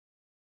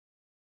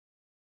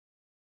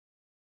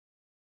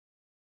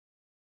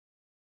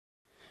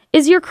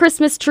Is your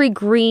Christmas tree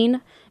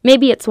green?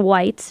 Maybe it's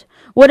white.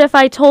 What if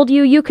I told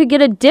you you could get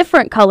a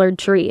different colored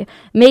tree?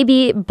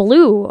 Maybe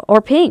blue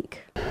or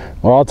pink?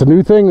 Well, it's a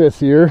new thing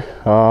this year.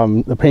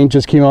 The paint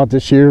just came out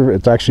this year.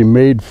 It's actually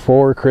made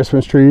for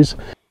Christmas trees.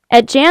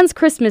 At Jan's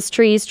Christmas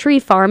Trees Tree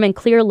Farm in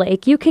Clear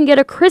Lake, you can get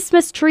a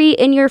Christmas tree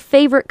in your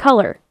favorite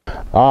color.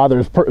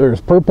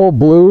 There's purple,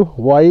 blue,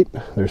 white.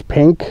 There's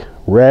pink,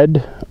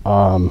 red.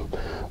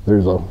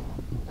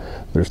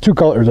 There's two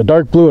colors. There's a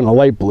dark blue and a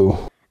light blue.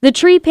 The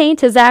tree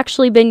paint has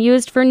actually been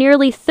used for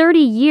nearly 30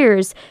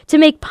 years to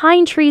make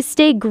pine trees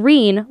stay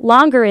green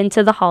longer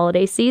into the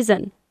holiday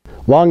season.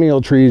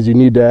 Long-nailed trees, you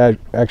need to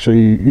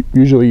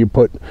usually you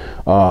put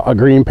a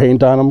green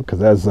paint on them,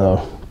 because as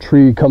the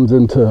tree comes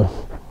into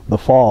the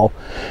fall,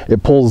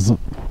 it pulls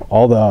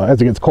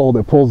as it gets cold,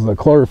 it pulls the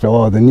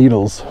chlorophyll out of the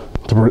needles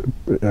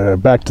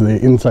back to the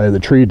inside of the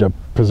tree to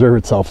preserve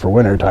itself for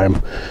winter time.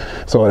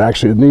 So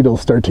the needles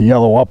start to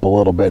yellow up a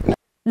little bit.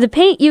 The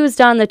paint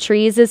used on the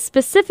trees is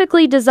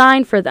specifically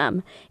designed for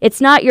them. It's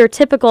not your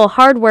typical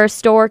hardware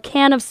store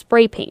can of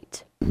spray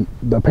paint.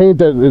 The paint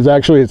that is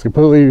it's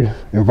completely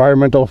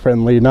environmental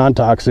friendly,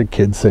 non-toxic,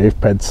 kid safe,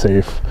 pet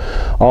safe,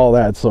 all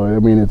that. So I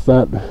mean, it's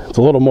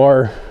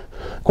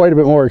quite a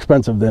bit more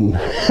expensive than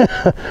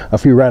a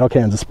few rattle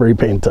cans of spray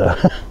paint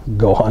to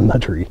go on the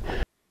tree.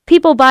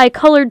 People buy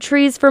colored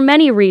trees for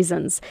many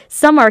reasons.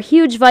 Some are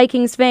huge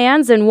Vikings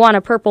fans and want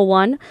a purple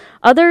one.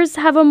 Others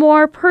have a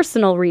more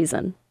personal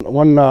reason.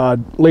 One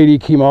lady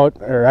came out,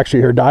 or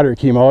actually her daughter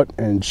came out,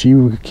 and she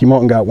came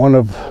out and got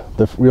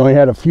we only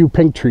had a few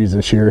pink trees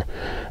this year,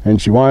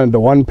 and she wanted the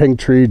one pink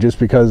tree just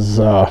because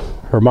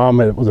her mom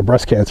was a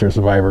breast cancer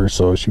survivor,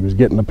 so she was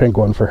getting a pink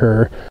one for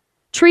her.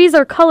 Trees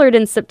are colored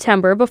in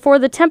September before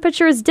the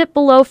temperatures dip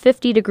below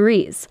 50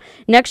 degrees.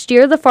 Next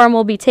year, the farm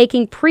will be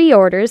taking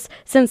pre-orders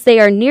since they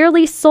are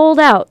nearly sold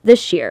out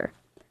this year.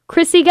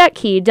 Chrissy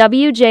Getke,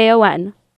 WJON.